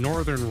River,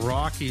 Northern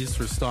Rockies,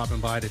 for stopping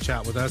by to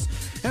chat with us.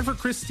 And for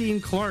Christine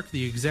Clark,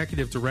 the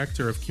Executive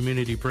Director of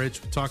Community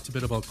Bridge. We talked a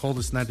bit about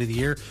Coldest Night of the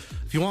Year.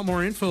 If you want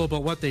more info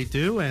about what they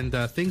do and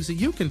things that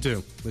you can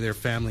do with your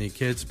family and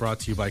kids, brought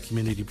to you by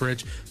Community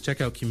Bridge,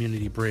 check out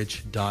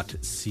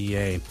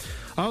communitybridge.ca.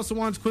 I also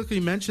want to quickly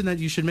mention that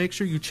you should make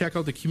sure you check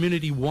out the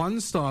Community One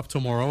Stop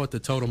tomorrow at the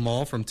Totem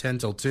Mall from 10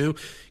 till 2. You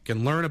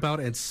can learn about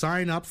and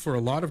sign up for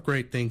a lot of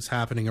great things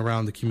happening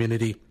around the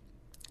community,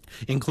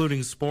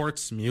 including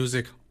sports,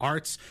 music,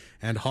 arts,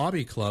 and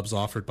hobby clubs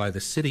offered by the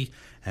city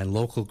and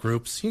local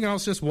groups. You can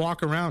also just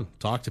walk around,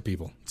 talk to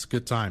people. It's a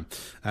good time.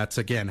 That's,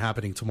 again,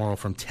 happening tomorrow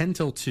from 10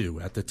 till 2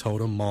 at the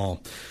Totem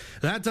Mall.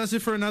 That does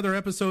it for another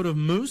episode of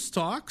Moose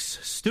Talks.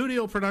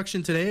 Studio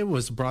production today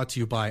was brought to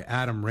you by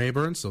Adam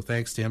Rayburn, so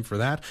thanks to him for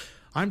that.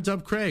 I'm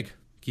Dub Craig.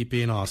 Keep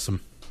being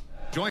awesome.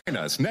 Join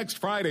us next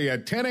Friday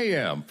at 10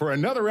 a.m. for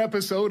another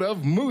episode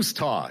of Moose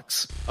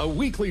Talks, a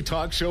weekly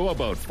talk show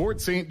about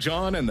Fort St.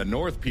 John and the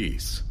North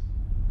Peace.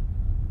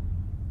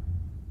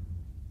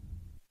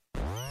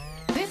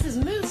 This is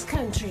Moose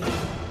Country.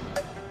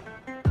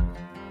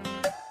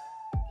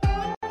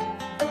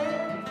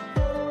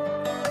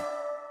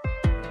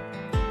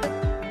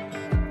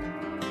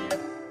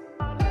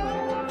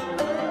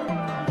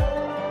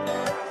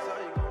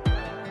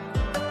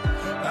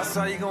 I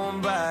saw you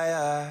going by,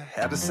 I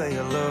had to say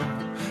hello.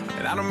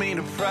 And I don't mean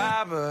to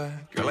pry, but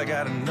girl, I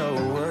gotta know,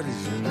 what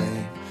is your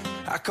name?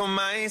 How come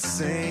I ain't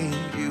seen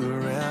you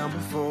around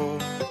before?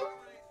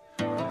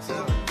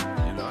 So,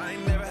 you know, I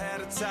ain't never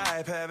had a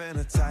type, having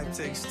a type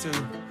takes two.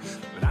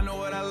 But I know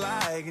what I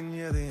like, and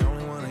you're the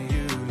only one of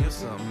you, you're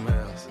something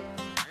else.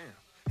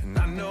 And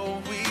I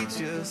know we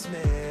just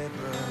met,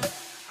 but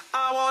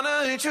I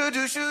wanna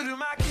introduce you to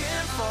my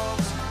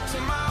kinfolks,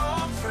 to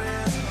my old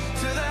friends,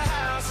 to the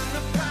house in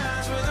the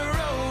pines where the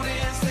road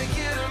ends. Take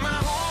you to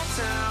my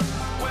hometown,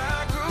 where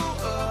I grew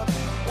up,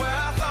 where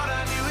I thought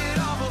I knew it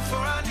all before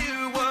I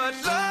knew what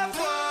love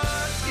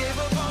was. Gave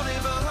up on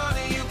it, but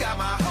honey, you got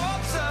my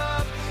hopes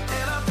up.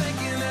 And I'm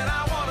thinking that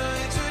I wanna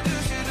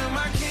introduce you to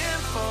my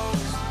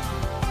kinfolks.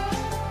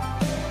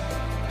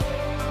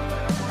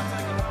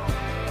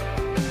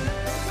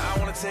 I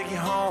wanna take you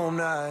home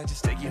now,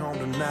 just take you home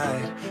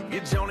tonight.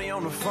 Get Joni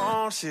on the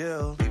phone,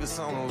 she'll leave us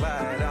on the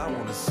light. I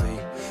wanna see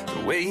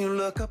the way you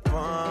look up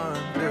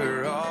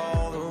under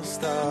all those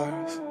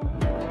stars.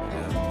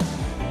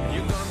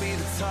 You're gonna be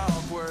the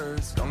talk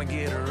words, gonna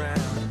get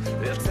around.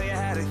 They'll tell you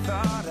how they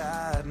thought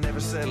I'd never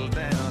settle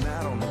down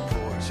out on the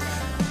porch.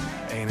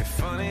 Ain't it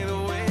funny the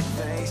way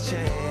things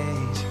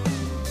change?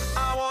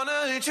 I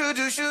wanna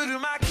introduce you to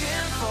my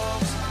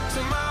kinfolks,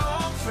 to my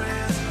old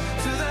friends,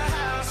 to the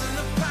house in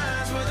the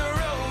pines where the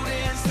road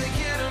ends. Take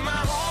you to my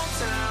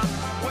hometown,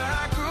 where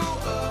I grew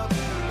up,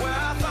 where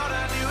I thought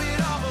I knew it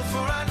all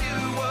before I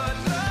knew what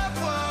love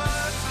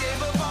was.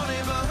 Gave up on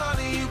it, but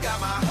honey, you got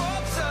my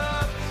hopes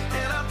up.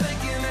 And I'm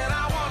thinking that I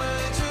wanna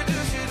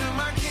introduce you to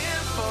my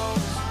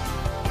kinfolks.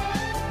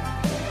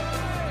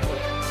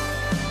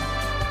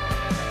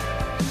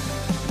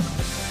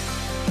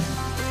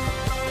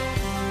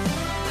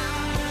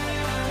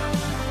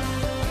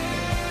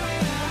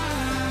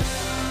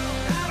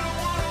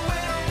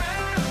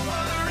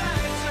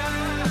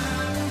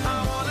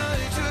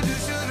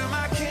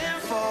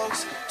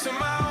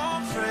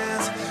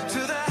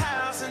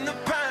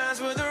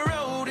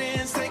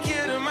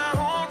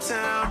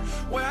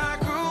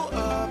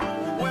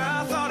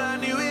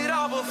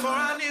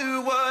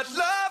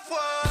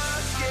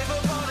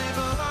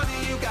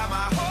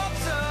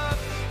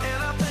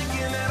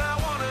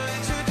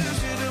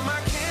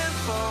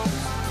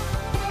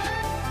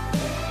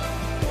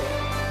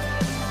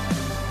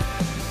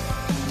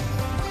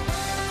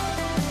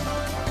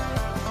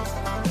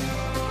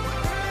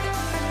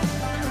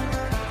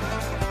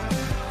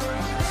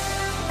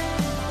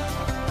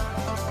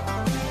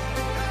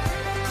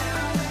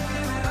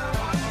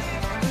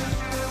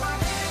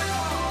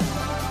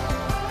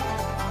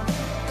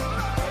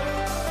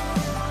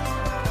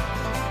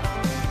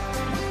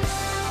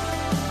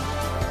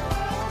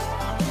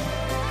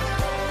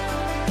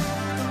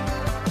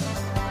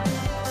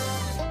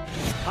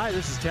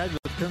 this is Ted with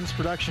PIMS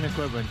Production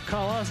Equipment.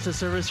 Call us to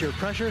service your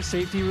pressure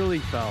safety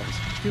relief valves.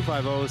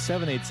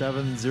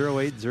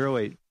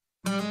 250-787-0808.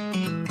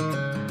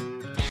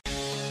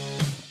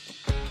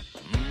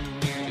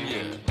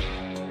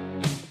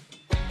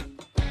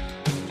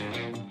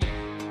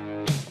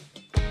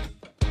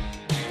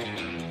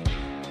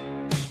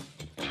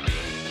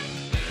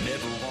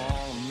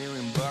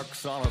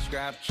 On a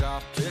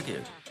scratch-off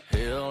ticket,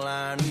 hell,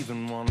 I ain't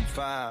even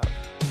 1-5.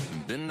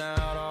 Been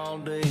out all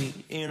day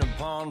in a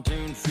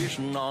pontoon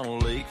fishing on a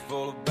lake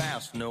full of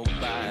bass, no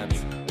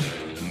bites.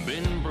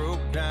 Been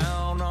broke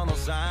down on the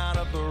side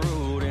of the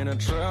road in a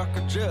truck I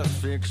just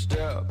fixed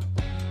up.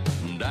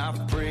 And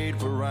I've prayed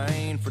for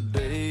rain for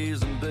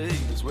days and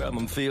days. Well,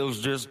 them fields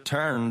just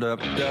turned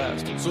up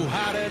dust. So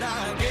how did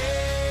I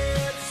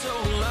get so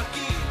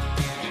lucky?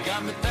 You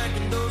got me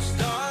thanking those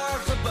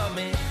stars above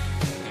me.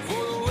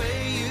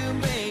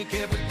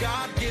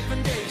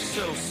 God-given day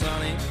so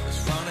sunny. It's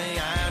funny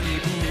I ain't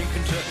even in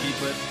Kentucky,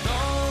 but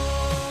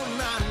don't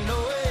I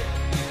know it?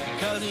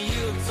 'Cause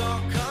you it's all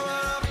coming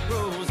up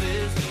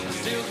roses. I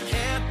still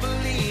can't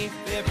believe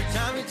every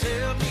time you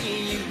tell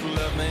me you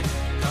love me,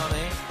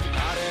 honey.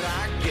 How did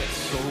I get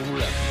so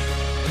lucky?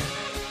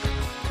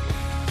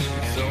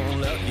 So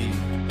lucky.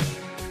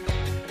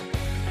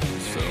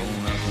 So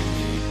lucky.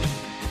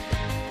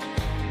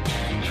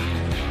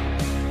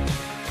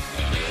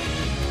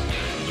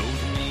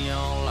 Those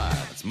neon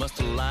lights must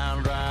have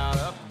lined right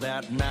up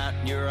that night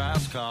and your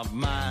eyes caught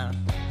mine.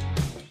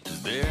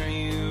 'Cause there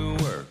you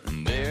were,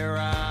 and there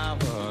I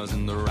was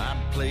in the right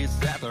place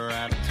at the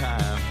right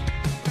time.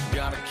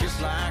 Got a kiss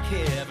like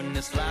heaven,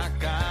 it's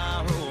like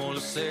I rolled a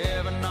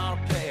 7 on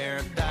a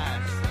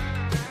paradise.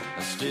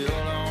 I still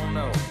don't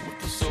know what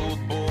the soul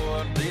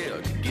boy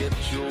did to get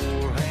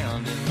your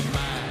hand in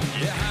mine.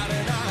 Yeah, how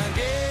did I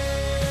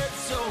get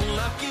so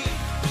lucky?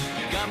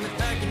 You got me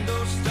thanking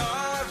those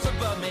stars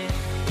above me.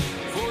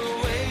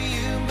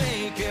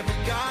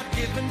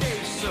 God-given day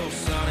so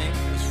sunny.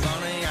 It's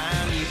funny I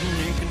ain't even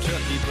in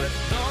Kentucky, but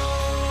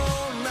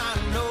don't I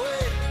know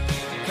it?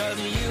 'Cause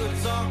of you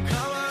it's all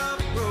coming up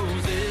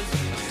roses.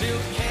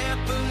 Still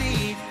can't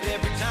believe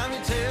every time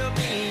you tell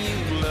me you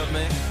love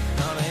me,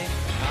 honey.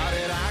 How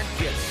did I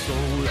get so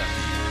lucky?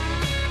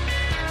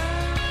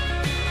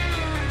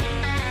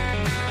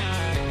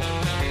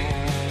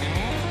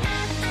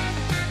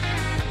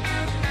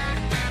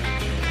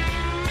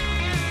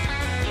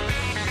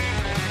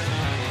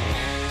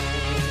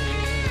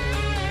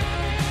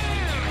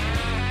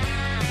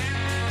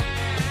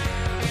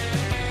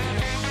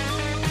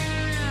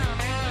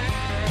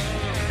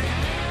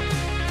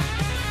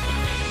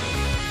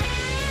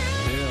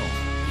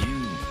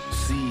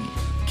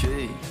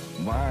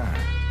 Why?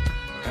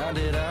 How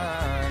did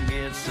I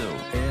get so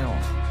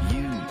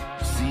L-U-C-K-Y?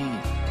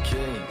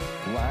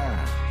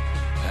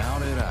 How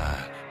did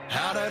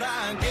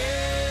I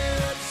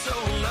get so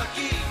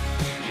lucky?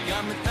 You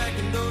got me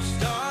thanking those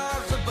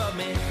stars above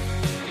me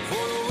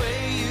for the way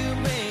you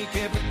make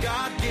every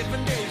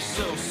God-given day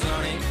so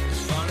sunny.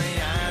 It's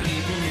funny I ain't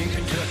even in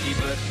Kentucky,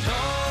 but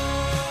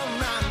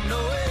don't I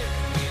know it?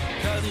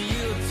 'Cause of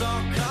you it's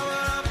all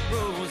coming up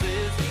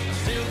roses.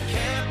 Still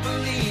can't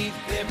believe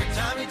every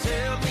time you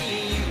tell me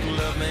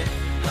love me,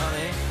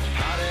 honey.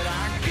 How did I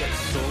get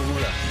so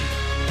lucky?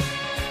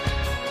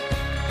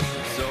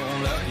 So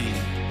lucky.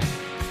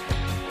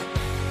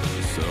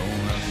 So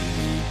lucky.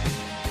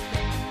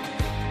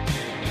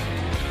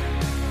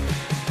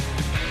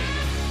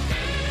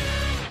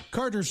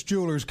 Carter's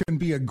Jewelers can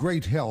be a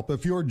great help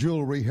if your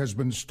jewelry has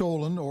been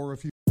stolen or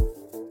if you...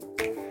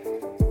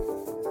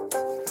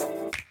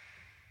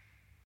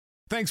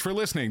 Thanks for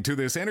listening to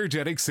this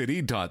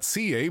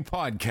EnergeticCity.ca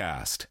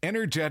podcast.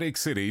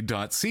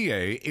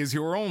 EnergeticCity.ca is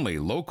your only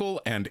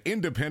local and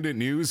independent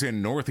news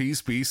in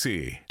Northeast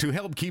BC. To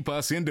help keep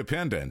us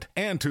independent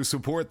and to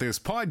support this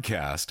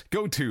podcast,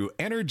 go to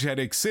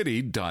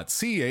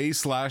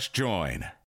EnergeticCity.ca/join.